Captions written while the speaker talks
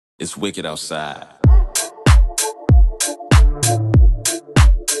It's wicked outside.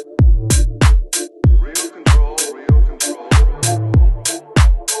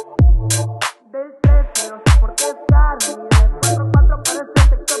 Del 13 no sé por qué estar, del 4 para este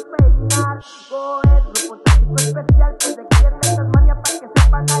sector peinar. Goet, grupo táctico especial, pues de quién de estas mañas para que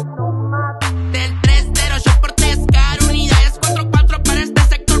sepan ahí nomás. Del 3-0 yo por Tescar, unidades 4-4 para este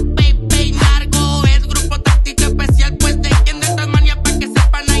sector peinar. Goet, grupo táctico especial, pues de quién de estas mañas para que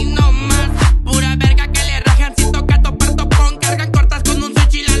sepan ahí nomás. Pura verga que le rajan si toca topar topón. Cargan cortas con un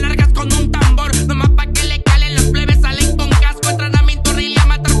switch y las largas con un tambor. Nomás pa' que le calen, los plebes salen con casco. Entrenamiento y a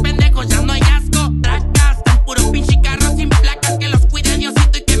matar pendejos, ya no hay asco. Tracas, tan puro pinche carro sin placas. Que los cuide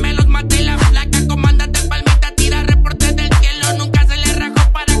Diosito y que me los mate la flaca. Comandante palmita, tira reportes del cielo. Nunca se le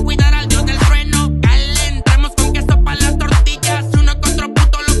rajó para cuidar al dios del trueno. Calentamos con queso pa' las tortillas. Uno contra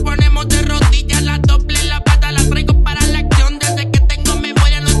puto lo ponemos de rodillas. La doble, la pata la traigo para la acción. Desde que tengo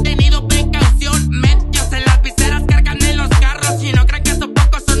memoria no he tenido precaución. Metios en las viseras, cargan en los carros. Y no crean que esos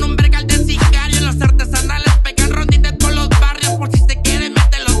pocos son un vergal de sicarios. Los artesanales pegan ronditas por los barrios. Por si se quieren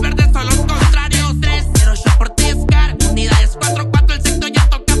meter los verdes o los contrarios. 3-0 yo por Tescar, unidades 4-4, el sector ya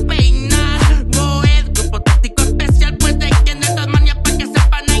toca peinar. Goet, grupo táctico especial, pues de quién de estas mañas pa' que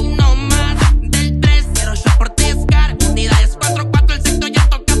sepan ahí nomás. Del 3-0 yo por Tescar, unidades 4-4, el sector ya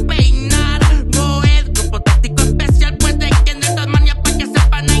toca peinar. Goet, grupo táctico especial, pues de quién de estas mañas pa' que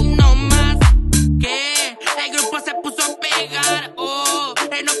sepan ahí nomás. Que el grupo se puso a pegar,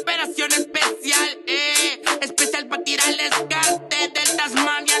 en operación especial, especial pa' tirar el descarte del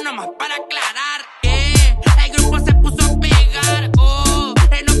Tasmania, nomás para aclarar. Que el grupo se puso a pegar,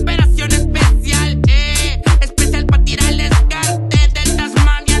 en operación especial, especial pa' tirar el descarte del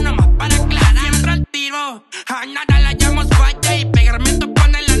Tasmania, nomás para aclarar. Siempre al tiro, a nada la llamo falla. Y pegarme en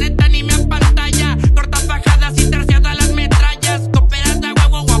topones, la neta ni me apantalla. Cortas bajadas y terciadas las metrallas. Cooperas de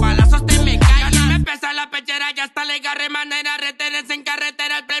huevo o a balazos te me callas. Ya no me pesa la pechera, ya hasta le agarré manera. Retenes en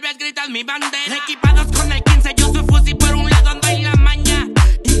carretera, el plebes gritan mi bandera. Equipados con el 15, yo su fusil por un lado ando en la maña.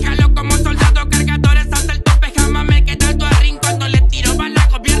 Y jalo como soldado, cargadores hasta el tope. Jamás me queda alto a ring cuando le tiro bala.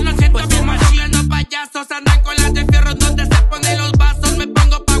 Gobierno siento pues como los payasos andan con las de fierro donde se ponen los vasos. Me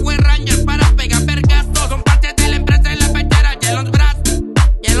pongo Power Ranger para pegar vergazos. Son parte de la empresa en la pechera y en los brazos,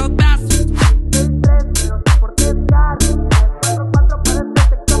 y en los brazos. Del 13 no sé por qué estar, unidades 4-4, el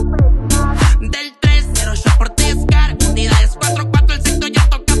sector ya toca peinar. Del 3-0 yo por Tescar, unidades 4-4, el sector ya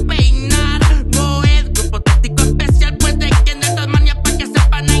toca peinar. Goet, grupo táctico especial, pues de quién de estas mañas pa' que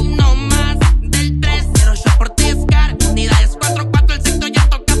sepan ahí nomás. Del 3-0 yo por Tescar, unidades 4-4, el sector ya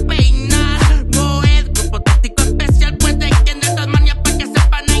toca peinar. Goet, grupo táctico especial, pues de quién de estas mañas pa' que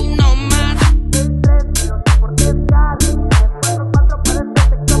sepan ahí nomás. Del 13 no sé por qué estar, unidades 4-4 para este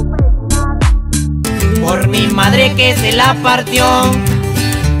sector peinar. Por mi madre que se la partió,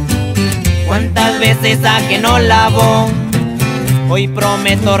 cuántas veces a que no lavó, hoy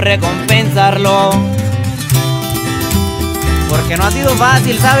prometo recompensarlo, porque no ha sido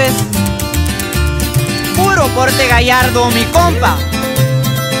fácil, ¿sabes? Puro porte gallardo, mi compa.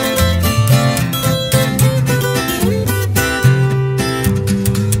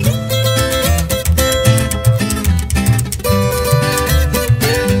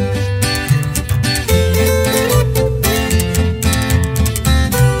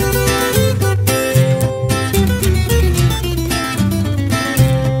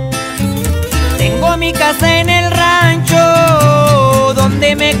 Tengo mi casa en el rancho,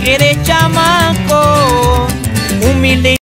 donde me quedé chamaco, humilde.